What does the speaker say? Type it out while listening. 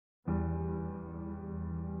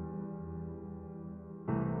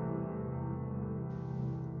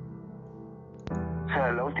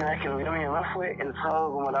sea, la última vez que lo vio mi mamá fue el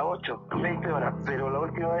sábado como a las 8, 20 horas, pero la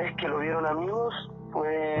última vez que lo vieron amigos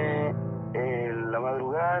fue la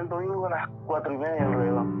madrugada del domingo a las 4:30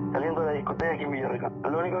 alrededor, saliendo de la discoteca aquí en Villarrica.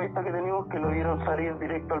 La única vista que tenemos es que lo vieron salir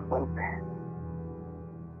directo al puente.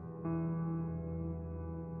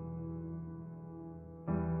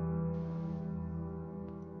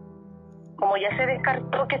 Como ya se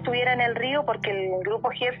descartó que estuviera en el río porque el grupo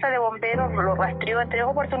jefe de bomberos lo rastreó en 3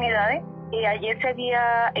 oportunidades, ayer se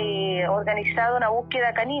había organizado una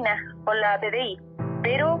búsqueda canina con la PDI,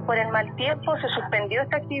 pero por el mal tiempo se suspendió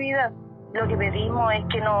esta actividad. Lo que pedimos es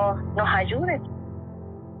que nos ayuden.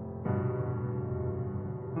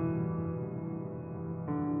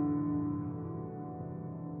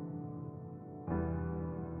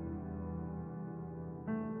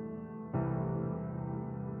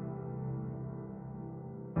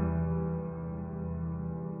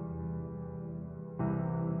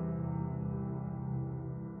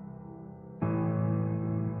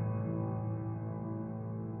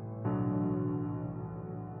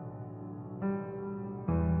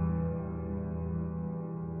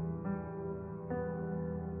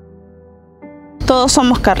 Todos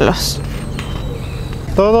somos Carlos.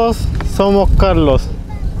 Todos somos Carlos.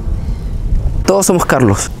 Todos somos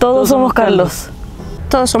Carlos. Todos somos Carlos.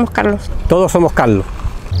 Todos somos Carlos. Todos somos Carlos.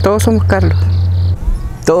 Todos somos Carlos.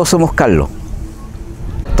 Todos somos Carlos.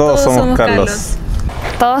 Todos somos Carlos.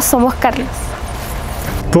 Todos somos Carlos.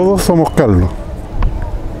 Todos somos Carlos.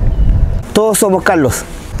 Todos somos Carlos.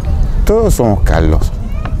 Todos somos Carlos.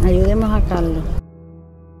 Ayudemos a Carlos.